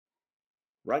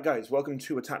Right guys, welcome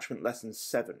to attachment lesson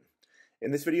 7. In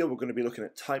this video we're going to be looking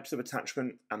at types of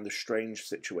attachment and the strange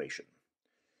situation.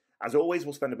 As always,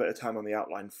 we'll spend a bit of time on the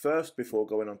outline first before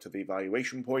going on to the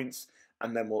evaluation points,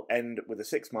 and then we'll end with a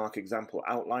 6-mark example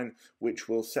outline which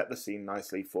will set the scene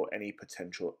nicely for any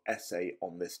potential essay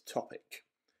on this topic.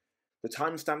 The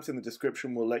timestamps in the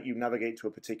description will let you navigate to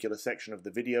a particular section of the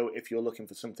video if you're looking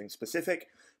for something specific,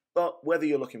 but whether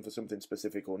you're looking for something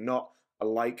specific or not, a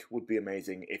like would be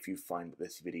amazing if you find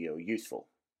this video useful.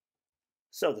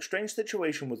 So, the strange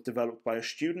situation was developed by a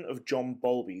student of John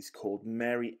Bowlby's called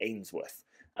Mary Ainsworth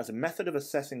as a method of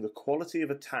assessing the quality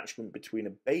of attachment between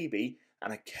a baby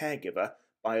and a caregiver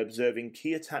by observing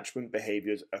key attachment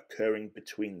behaviours occurring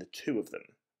between the two of them.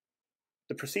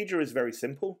 The procedure is very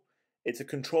simple. It's a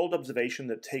controlled observation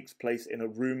that takes place in a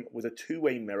room with a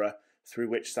two-way mirror through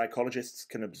which psychologists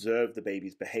can observe the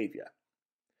baby's behaviour.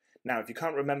 Now, if you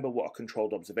can't remember what a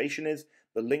controlled observation is,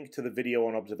 the link to the video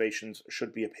on observations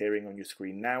should be appearing on your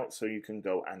screen now so you can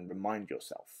go and remind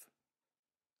yourself.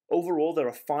 Overall, there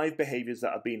are 5 behaviours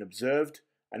that are being observed,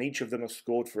 and each of them are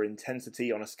scored for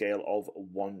intensity on a scale of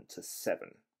 1 to 7.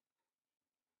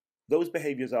 Those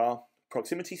behaviours are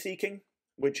proximity seeking,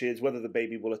 which is whether the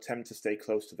baby will attempt to stay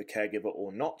close to the caregiver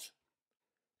or not.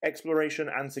 Exploration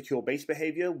and secure base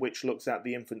behaviour, which looks at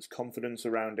the infant's confidence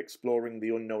around exploring the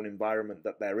unknown environment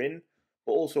that they're in,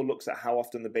 but also looks at how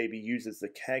often the baby uses the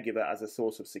caregiver as a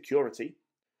source of security.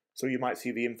 So you might see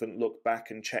the infant look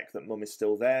back and check that mum is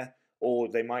still there, or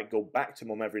they might go back to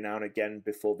mum every now and again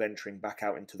before venturing back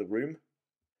out into the room.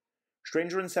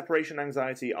 Stranger and separation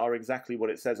anxiety are exactly what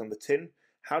it says on the tin.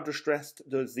 How distressed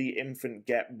does the infant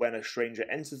get when a stranger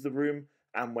enters the room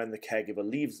and when the caregiver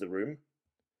leaves the room?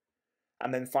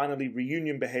 And then finally,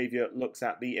 reunion behaviour looks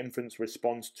at the infant's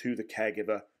response to the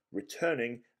caregiver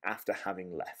returning after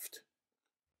having left.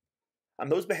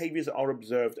 And those behaviours are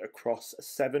observed across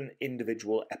 7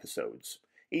 individual episodes,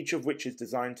 each of which is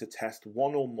designed to test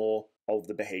one or more of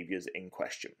the behaviours in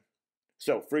question.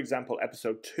 So, for example,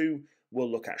 episode 2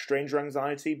 will look at stranger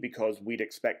anxiety because we'd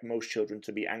expect most children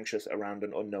to be anxious around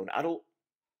an unknown adult.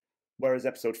 Whereas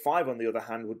episode 5, on the other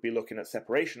hand, would be looking at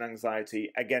separation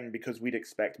anxiety, again because we'd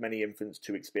expect many infants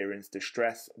to experience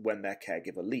distress when their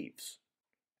caregiver leaves.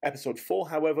 Episode 4,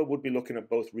 however, would be looking at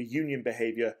both reunion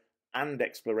behaviour and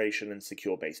exploration and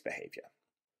secure base behaviour.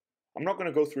 I'm not going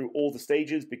to go through all the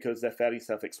stages because they're fairly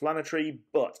self-explanatory,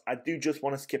 but I do just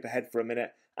want to skip ahead for a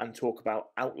minute and talk about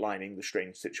outlining the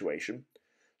strange situation.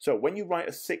 So when you write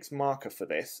a 6 marker for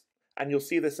this, and you'll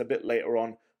see this a bit later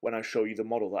on when I show you the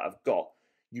model that I've got,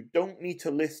 you don't need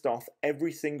to list off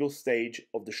every single stage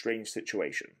of the strange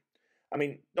situation. I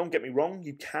mean, don't get me wrong,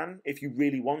 you can if you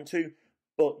really want to,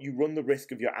 but you run the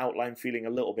risk of your outline feeling a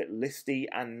little bit listy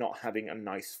and not having a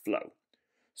nice flow.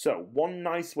 So one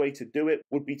nice way to do it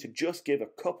would be to just give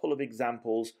a couple of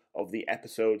examples of the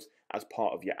episodes as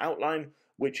part of your outline,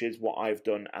 which is what I've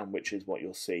done and which is what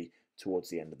you'll see towards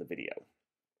the end of the video.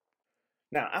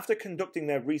 Now, after conducting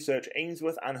their research,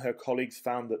 Ainsworth and her colleagues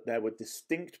found that there were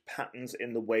distinct patterns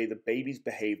in the way the babies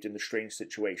behaved in the strange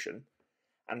situation,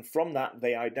 and from that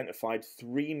they identified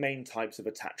 3 main types of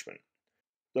attachment.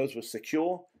 Those were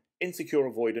secure, insecure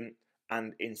avoidant,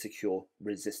 and insecure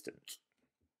resistant.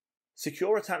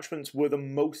 Secure attachments were the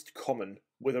most common,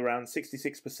 with around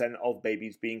 66% of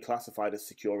babies being classified as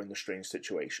secure in the strange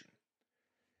situation.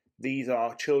 These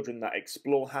are children that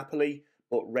explore happily,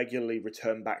 but regularly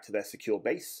return back to their secure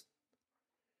base.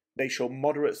 They show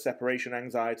moderate separation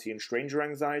anxiety and stranger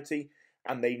anxiety,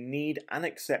 and they need and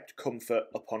accept comfort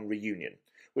upon reunion,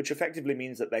 which effectively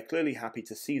means that they're clearly happy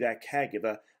to see their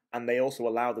caregiver, and they also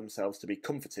allow themselves to be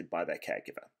comforted by their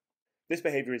caregiver. This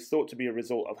behaviour is thought to be a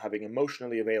result of having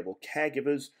emotionally available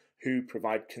caregivers who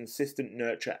provide consistent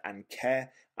nurture and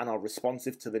care and are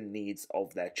responsive to the needs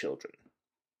of their children.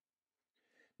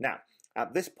 Now,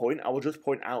 at this point, I will just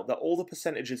point out that all the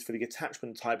percentages for the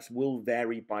attachment types will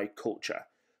vary by culture.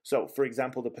 So, for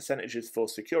example, the percentages for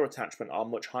secure attachment are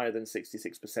much higher than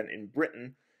 66% in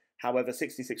Britain. However,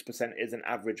 66% is an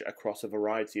average across a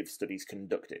variety of studies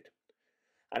conducted.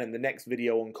 And in the next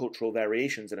video on cultural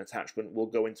variations in attachment, we'll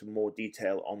go into more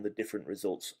detail on the different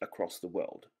results across the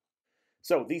world.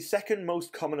 So, the second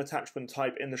most common attachment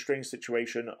type in the strange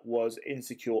situation was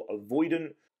insecure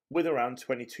avoidant, with around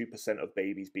 22% of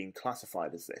babies being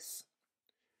classified as this.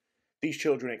 These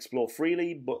children explore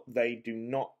freely, but they do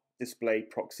not display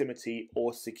proximity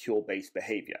or secure base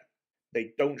behaviour.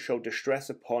 They don't show distress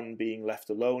upon being left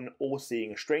alone or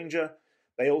seeing a stranger.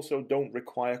 They also don't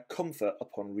require comfort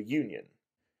upon reunion.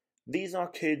 These are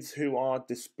kids who are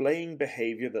displaying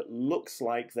behaviour that looks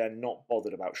like they're not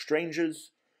bothered about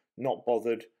strangers, not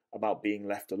bothered about being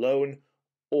left alone,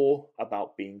 or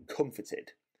about being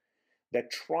comforted. They're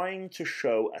trying to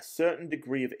show a certain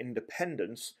degree of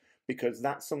independence because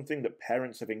that's something that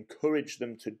parents have encouraged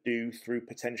them to do through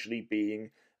potentially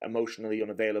being emotionally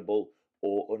unavailable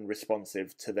or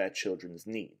unresponsive to their children's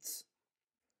needs.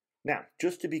 Now,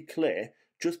 just to be clear,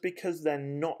 just because they're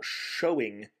not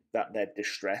showing that they're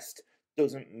distressed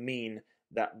doesn't mean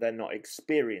that they're not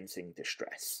experiencing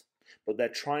distress, but they're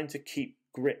trying to keep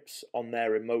grips on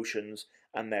their emotions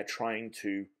and they're trying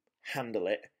to handle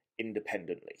it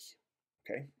independently.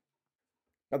 Okay?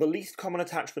 Now, the least common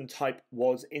attachment type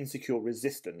was insecure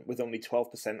resistant, with only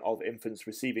 12% of infants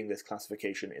receiving this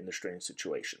classification in the strange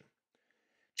situation.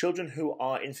 Children who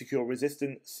are insecure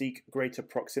resistant seek greater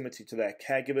proximity to their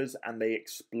caregivers and they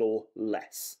explore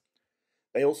less.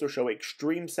 They also show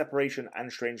extreme separation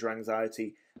and stranger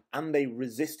anxiety, and they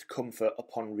resist comfort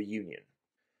upon reunion.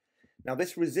 Now,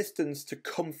 this resistance to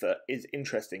comfort is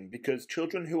interesting because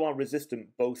children who are resistant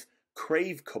both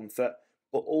crave comfort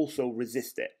but also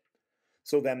resist it.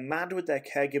 So they're mad with their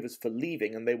caregivers for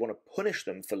leaving and they want to punish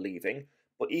them for leaving,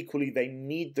 but equally they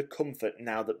need the comfort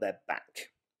now that they're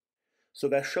back. So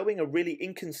they're showing a really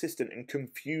inconsistent and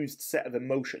confused set of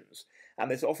emotions, and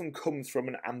this often comes from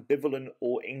an ambivalent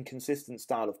or inconsistent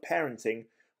style of parenting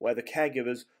where the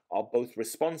caregivers are both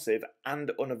responsive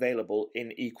and unavailable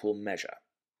in equal measure.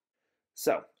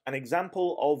 So, an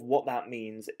example of what that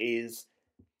means is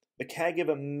the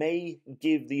caregiver may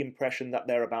give the impression that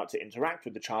they're about to interact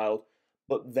with the child,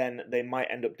 but then they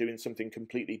might end up doing something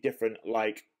completely different,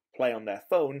 like play on their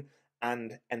phone,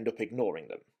 and end up ignoring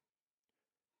them.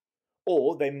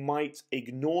 Or they might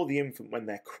ignore the infant when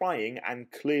they're crying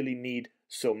and clearly need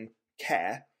some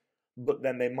care, but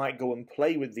then they might go and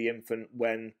play with the infant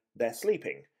when they're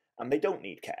sleeping and they don't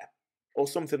need care, or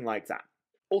something like that.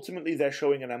 Ultimately, they're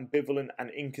showing an ambivalent and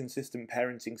inconsistent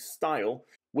parenting style,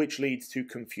 which leads to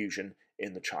confusion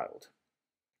in the child.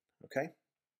 Okay?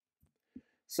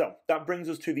 So, that brings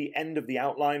us to the end of the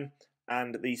outline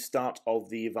and the start of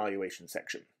the evaluation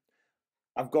section.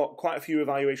 I've got quite a few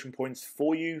evaluation points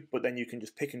for you, but then you can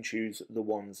just pick and choose the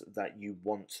ones that you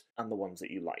want and the ones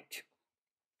that you like.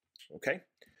 Okay?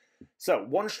 So,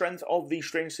 one strength of the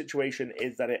strange situation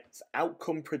is that its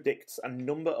outcome predicts a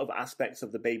number of aspects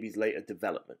of the baby's later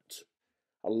development.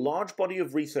 A large body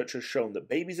of research has shown that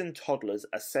babies and toddlers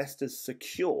assessed as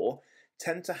secure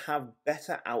tend to have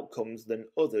better outcomes than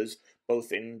others,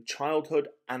 both in childhood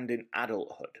and in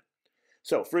adulthood.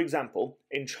 So, for example,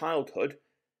 in childhood,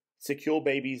 secure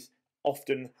babies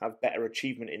often have better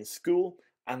achievement in school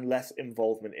and less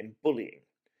involvement in bullying.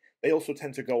 They also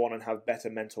tend to go on and have better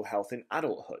mental health in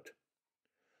adulthood.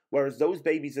 Whereas those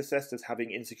babies assessed as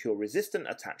having insecure resistant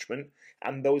attachment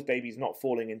and those babies not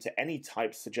falling into any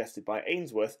types suggested by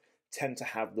Ainsworth tend to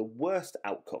have the worst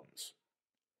outcomes.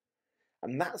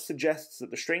 And that suggests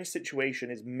that the strange situation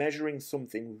is measuring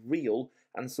something real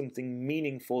and something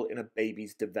meaningful in a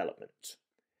baby's development.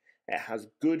 It has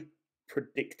good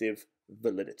predictive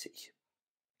validity.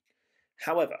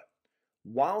 However,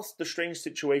 whilst the strange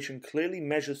situation clearly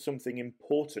measures something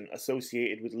important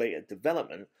associated with later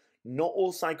development, not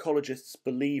all psychologists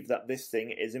believe that this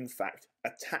thing is in fact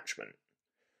attachment.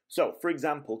 So, for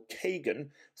example, Kagan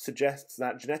suggests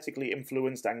that genetically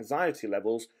influenced anxiety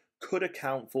levels could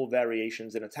account for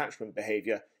variations in attachment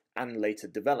behavior and later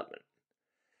development.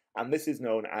 And this is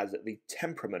known as the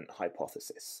temperament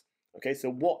hypothesis. Okay, so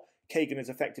what Kagan is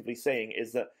effectively saying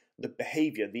is that the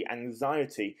behavior, the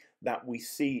anxiety that we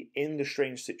see in the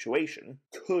strange situation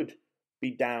could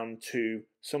be down to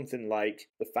something like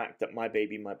the fact that my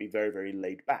baby might be very, very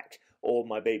laid back, or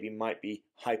my baby might be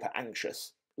hyper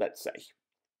anxious, let's say.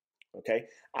 Okay,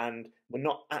 and we're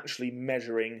not actually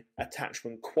measuring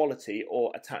attachment quality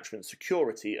or attachment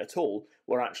security at all.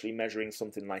 We're actually measuring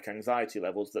something like anxiety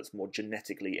levels that's more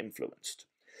genetically influenced.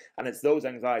 And it's those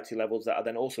anxiety levels that are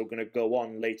then also going to go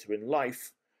on later in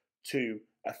life to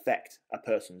affect a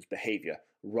person's behavior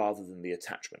rather than the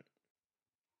attachment.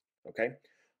 Okay,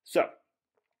 so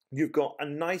you've got a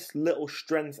nice little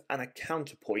strength and a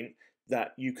counterpoint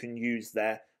that you can use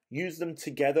there. Use them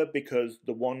together because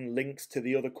the one links to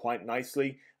the other quite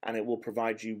nicely, and it will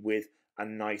provide you with a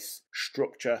nice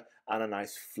structure and a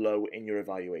nice flow in your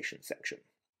evaluation section.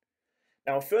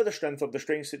 Now, a further strength of the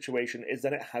strange situation is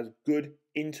that it has good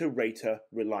inter-rater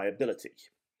reliability.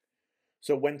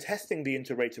 So when testing the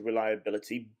inter-rater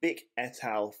reliability, Bick et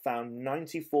al. Found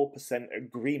 94%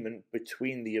 agreement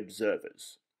between the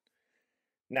observers.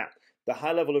 Now, the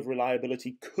high level of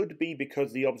reliability could be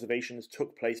because the observations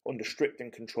took place under strict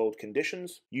and controlled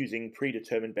conditions, using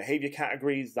predetermined behavior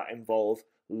categories that involve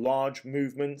large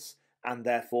movements and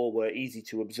therefore were easy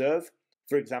to observe.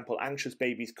 For example, anxious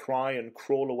babies cry and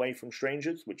crawl away from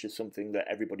strangers, which is something that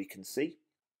everybody can see.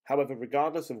 However,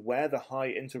 regardless of where the high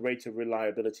inter-rater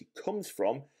reliability comes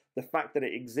from, the fact that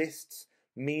it exists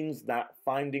means that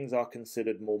findings are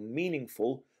considered more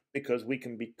meaningful because we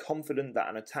can be confident that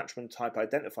an attachment type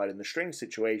identified in the strange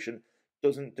situation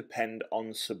doesn't depend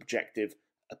on subjective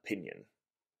opinion.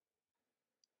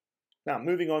 Now,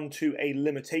 moving on to a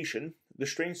limitation, the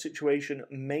strange situation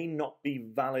may not be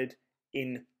valid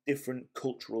in different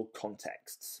cultural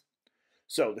contexts.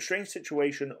 So, the strange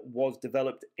situation was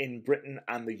developed in Britain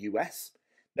and the US,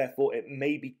 therefore it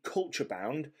may be culture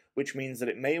bound, which means that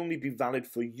it may only be valid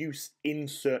for use in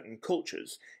certain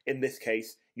cultures, in this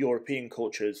case, European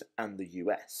cultures and the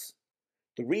US.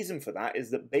 The reason for that is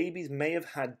that babies may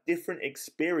have had different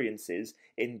experiences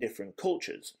in different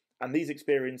cultures, and these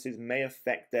experiences may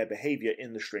affect their behavior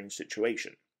in the strange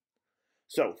situation.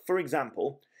 So, for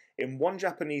example, in one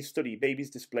Japanese study,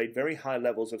 babies displayed very high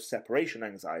levels of separation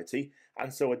anxiety,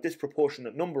 and so a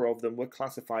disproportionate number of them were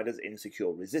classified as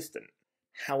insecure resistant.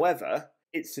 However,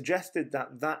 it suggested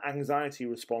that that anxiety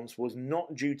response was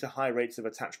not due to high rates of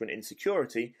attachment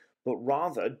insecurity, but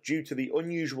rather due to the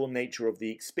unusual nature of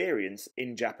the experience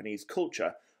in Japanese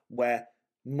culture, where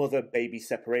mother-baby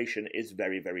separation is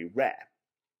very, very rare.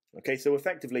 Okay, so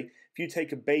effectively, if you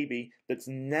take a baby that's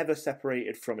never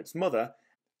separated from its mother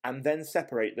and then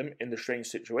separate them in the strange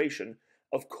situation,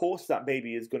 of course that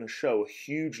baby is going to show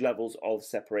huge levels of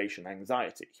separation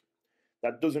anxiety.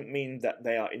 That doesn't mean that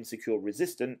they are insecure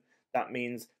resistant, that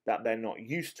means that they're not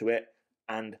used to it,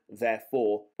 and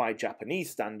therefore, by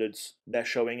Japanese standards, they're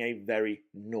showing a very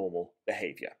normal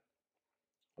behavior.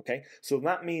 Okay, so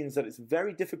that means that it's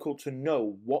very difficult to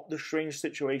know what the strange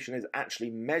situation is actually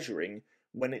measuring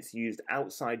when it's used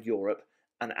outside Europe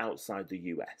and outside the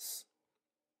US.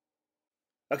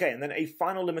 Okay, and then a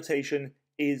final limitation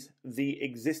is the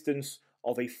existence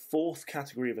of a fourth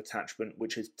category of attachment,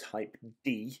 which is type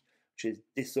D, which is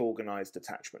disorganized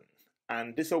attachment.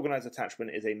 And disorganized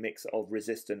attachment is a mix of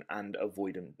resistant and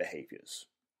avoidant behaviors.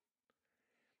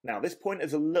 Now, this point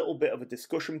is a little bit of a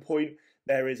discussion point.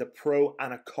 There is a pro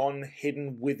and a con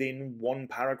hidden within one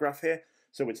paragraph here,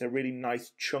 so it's a really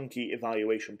nice chunky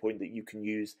evaluation point that you can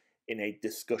use in a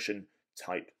discussion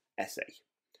type essay.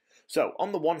 So,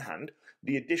 on the one hand,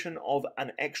 the addition of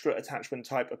an extra attachment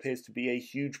type appears to be a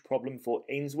huge problem for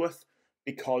Ainsworth,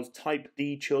 because type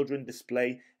D children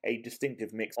display a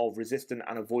distinctive mix of resistant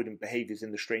and avoidant behaviors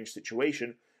in the strange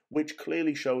situation, which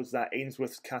clearly shows that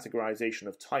Ainsworth's categorization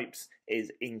of types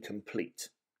is incomplete.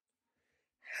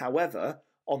 However,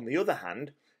 on the other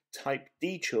hand, type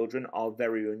D children are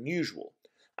very unusual,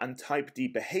 and type D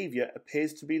behavior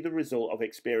appears to be the result of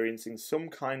experiencing some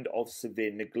kind of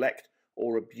severe neglect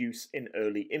or abuse in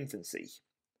early infancy.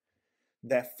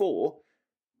 Therefore,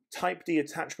 type D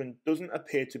attachment doesn't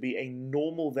appear to be a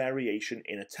normal variation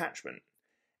in attachment.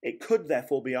 It could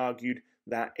therefore be argued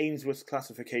that Ainsworth's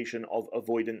classification of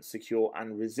avoidant, secure,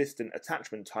 and resistant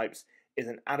attachment types is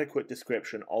an adequate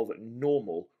description of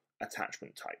normal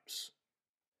attachment types.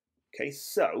 Okay,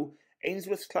 so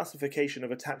Ainsworth's classification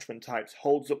of attachment types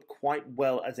holds up quite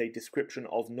well as a description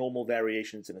of normal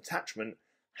variations in attachment.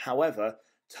 However,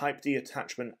 type D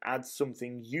attachment adds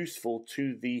something useful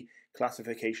to the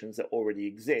classifications that already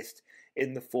exist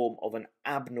in the form of an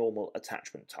abnormal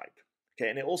attachment type. Okay,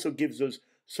 and it also gives us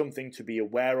something to be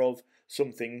aware of,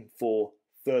 something for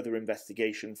further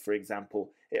investigation, for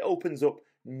example. It opens up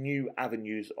new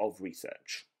avenues of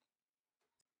research.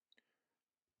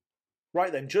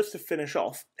 Right then, just to finish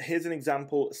off, here's an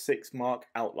example 6-mark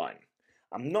outline.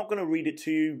 I'm not going to read it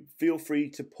to you. Feel free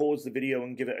to pause the video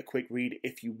and give it a quick read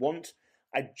if you want.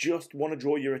 I just want to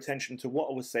draw your attention to what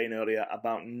I was saying earlier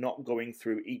about not going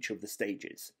through each of the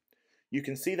stages. You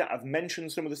can see that I've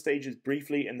mentioned some of the stages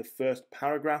briefly in the first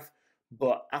paragraph,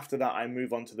 but after that I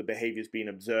move on to the behaviours being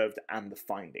observed and the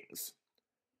findings.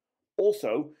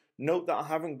 Also, note that I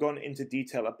haven't gone into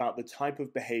detail about the type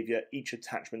of behaviour each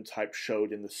attachment type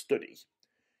showed in the study.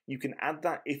 You can add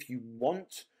that if you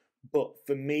want, but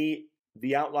for me,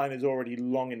 the outline is already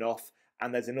long enough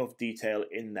and there's enough detail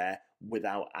in there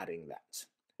without adding that.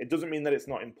 It doesn't mean that it's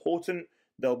not important.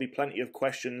 There'll be plenty of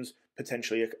questions,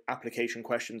 potentially application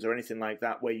questions or anything like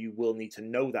that, where you will need to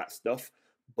know that stuff,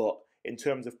 but in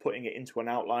terms of putting it into an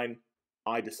outline,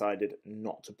 I decided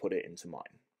not to put it into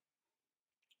mine.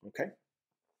 Okay?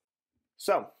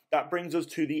 So, that brings us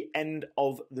to the end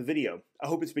of the video. I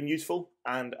hope it's been useful,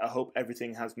 and I hope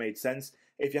everything has made sense.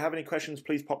 If you have any questions,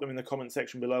 please pop them in the comment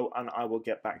section below, and I will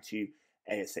get back to you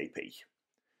ASAP.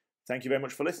 Thank you very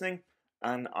much for listening,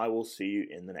 and I will see you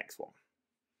in the next one.